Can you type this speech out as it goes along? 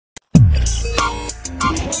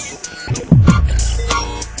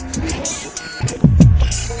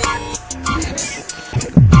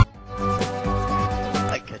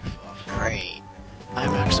Great.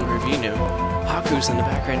 I'm Axel Review. Haku's in the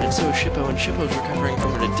background, and so is Shipo, and Shippo's recovering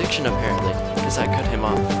from an addiction apparently, because I cut him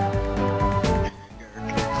off.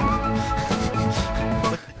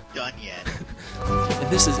 Wasn't done yet. And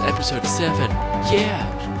this is episode 7. Yeah!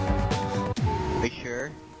 Are you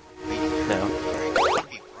sure? No. Sorry,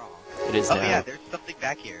 something wrong. It is Oh now. yeah, there's something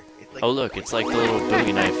back here. It's like Oh look, it's like the little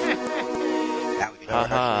Bowie knife.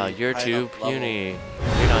 Haha, you're too puny.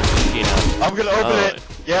 You're not puny enough. I'm gonna open it!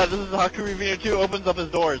 Yeah, this is Haku Review 2 opens up his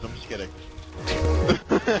doors. I'm just kidding.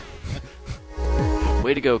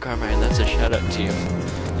 Way to go, Carmine. That's a shout out to you.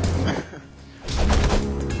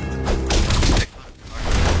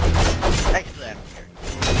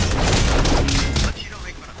 But you don't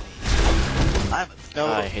make fun of me. No,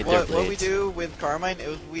 I hate their what we blades. do with Carmine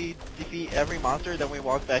is we defeat every monster, then we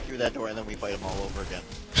walk back through that door, and then we fight them all over again.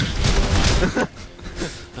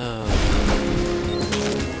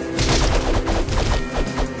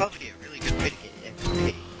 Probably a really good way to get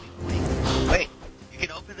XP. Wait, you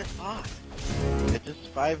can open this box. It's just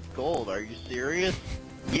 5 gold. Are you serious?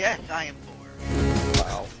 Yes, I am poor.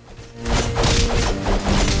 Wow.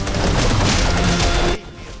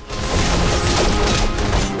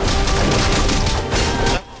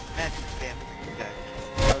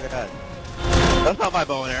 Oh god. That's not my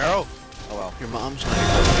bow and arrow. Oh well. Your mom's not.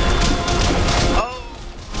 Oh!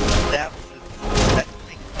 That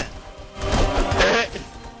makes sense.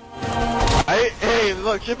 Hey,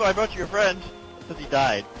 look, Shipo, I brought you your friend. Because he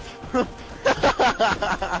died.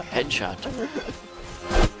 Headshot.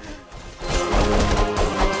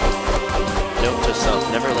 Note to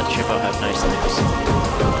self, never let Shipo have nice things.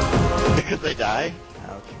 Because they die?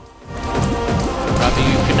 Ouch. Robbie,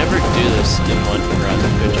 you could never do this in one run,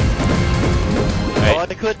 could you? Right.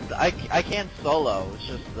 Oh, I can't solo. It's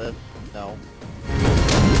just this. No.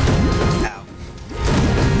 Ow.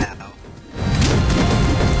 Ow.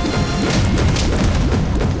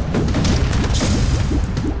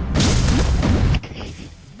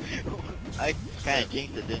 I kinda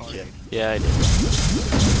jinxed it, didn't you? Yeah, I did.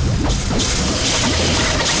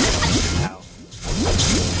 Ow.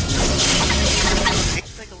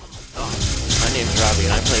 It's like a little dog. My name's Robbie,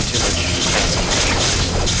 and I play too much Castle.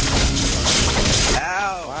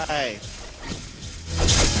 Ow! Why?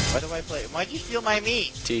 Why do I play? Why'd you steal my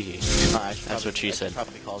meat? Teehee. That's what she said. I should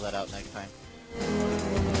probably call that out next time.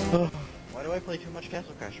 Why do I play too much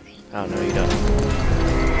Castle Crashers? Oh, no, you don't.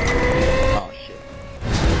 Oh shit.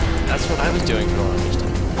 That's what I was doing for the longest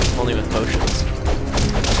time. Only with potions.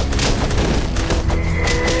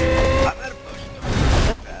 I'm out of potions.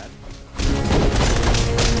 That's bad.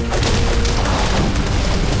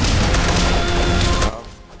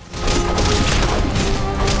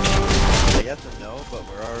 Yes and no, but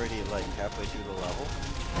we're already like halfway through the level.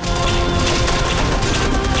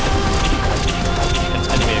 It's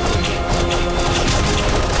gonna be a cookie.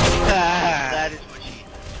 That is what she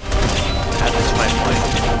That's my point.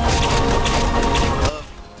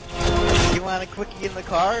 You want a quickie in the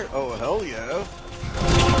car? Oh, hell yeah.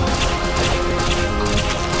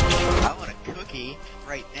 I want a cookie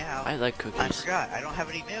right now. I like cookies. I forgot, I don't have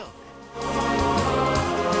any milk.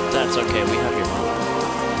 That's okay, we have your mom.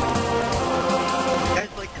 You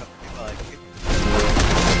guys like cookies?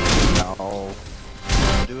 No.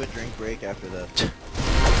 We'll do a drink break after this.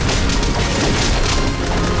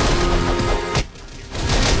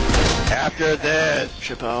 After this!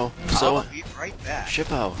 Shippo. I'll be right back.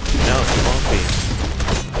 Shippo. No, you won't be.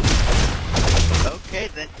 Okay,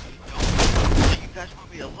 then you guys want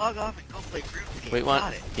me to log off and go play RuneScape? We want.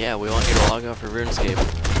 Got it. Yeah, we want you to log off for RuneScape.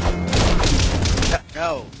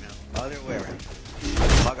 No, other way around.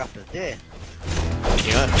 Log off to this.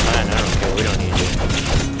 You know what? Fine, I don't care. We don't need you.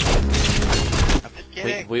 I'm just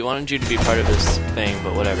kidding. We wanted you to be part of this thing,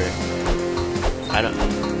 but whatever. I don't.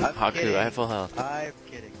 I'm Haku, kidding. I have full health. I'm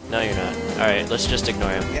kidding. No, you're not. Alright, let's just ignore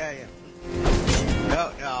him. Yeah.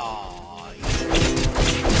 No.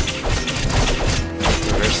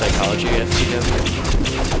 Reverse psychology, FTW.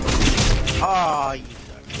 Oh, you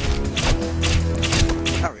suck.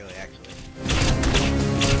 Not really, actually.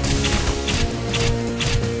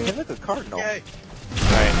 Hey, look, a cardinal. Yay.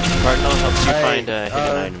 Alright, Cardinal helps you Alright, find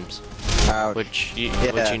hidden items. Ouch. Which you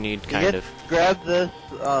need, To kind of. grab this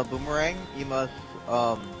boomerang, you must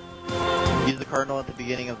use the cardinal at the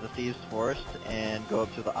beginning of the Thieves' Forest and go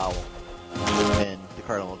up to the owl. And the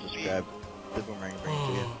cardinal will just grab the boomerang and bring it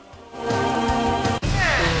to you.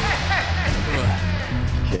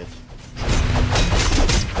 Kids.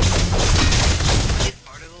 It's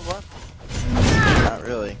part of the level. Not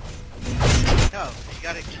really.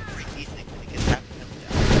 gotta just break these things and it gets half the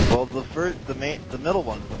health down. Well, the middle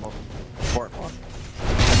one is the most important one.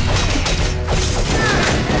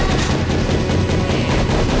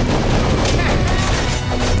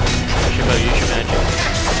 Shippo, use your magic.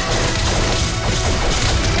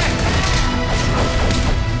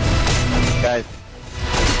 Guys.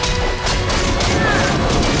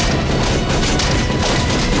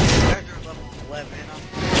 Guys are level 11 and I'm...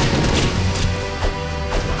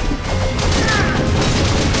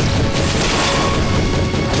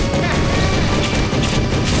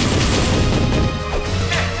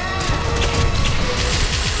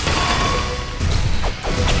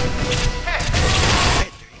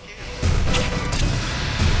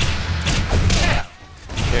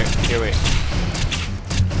 Here, wait.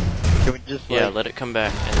 Can we just Yeah, let it come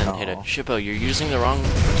back and then hit it. Oh. Shippo, you're using the wrong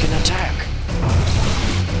freaking attack.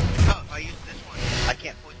 Oh, if I use this one, I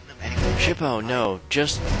can't poison them anyway. Shippo, no.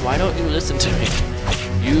 Just, why don't you listen to me?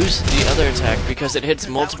 Use the other attack because it hits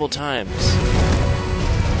multiple times.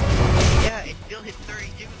 Yeah, it still hits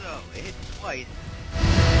 32 though. It hits twice.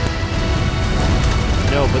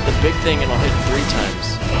 No, but the big thing, it'll hit 3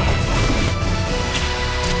 times.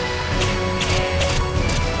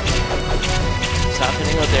 Stop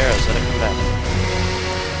hitting with arrows, let it come back.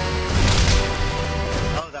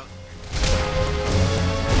 Oh, that was...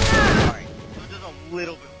 Alright, so it does a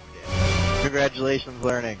little bit more damage. Congratulations,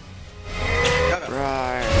 learning. Shut up.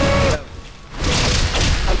 Right. Shut up.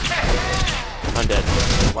 I'm dead.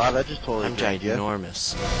 Wow, that just totally I'm drained you.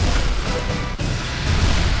 ginormous.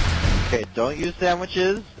 Okay, don't use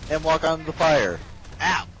sandwiches and walk on the fire.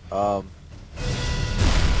 Ow! Ow.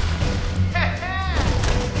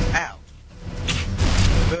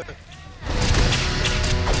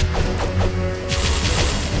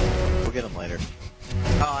 We'll get him later.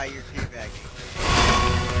 Oh, you're teabagging.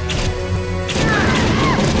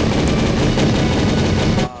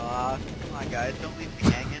 Come on guys, don't leave me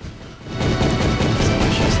hanging. That's not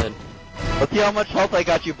what she said. Let's see how much health I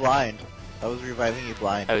got you blind. I was reviving you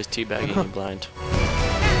blind. I was teabagging you blind.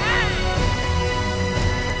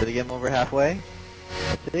 Did I get him over halfway?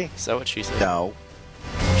 Let's see. Is that what she said? No.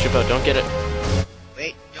 Shippo, don't get it.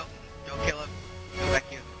 Wait, don't kill him. Go back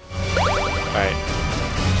here. Alright.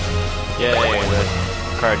 Yay, the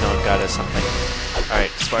Cardinal got us something.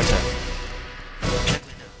 Alright, Sparta.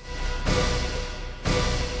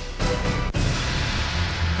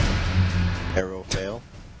 Arrow fail.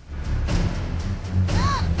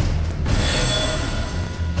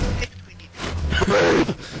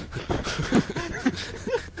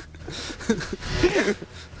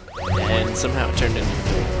 And somehow it turned into 3.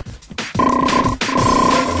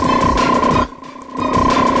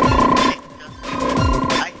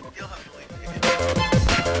 I still have to wait.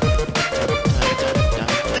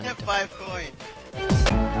 I have 5 coins.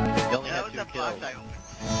 You only have 2 kills.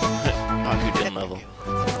 Haku didn't level.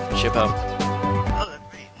 Shippo. Oh,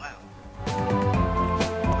 that's me. Wow.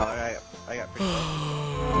 Alright, I got pretty close.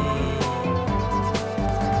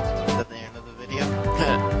 Is that the end of the video?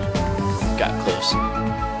 Got close.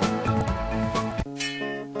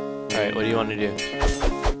 Alright, what do you want to do? Is that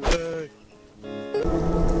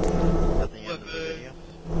the end of the video?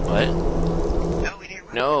 What? No, we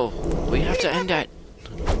didn't. No, we have to end it.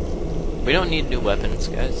 We don't need new weapons,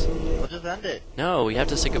 guys. We'll just end it. No, we have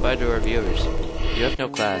to say goodbye to our viewers. You have no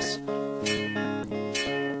class.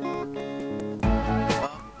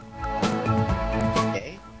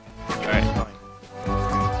 Okay. Alright.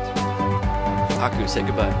 Haku, say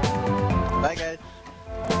goodbye. Bye, guys.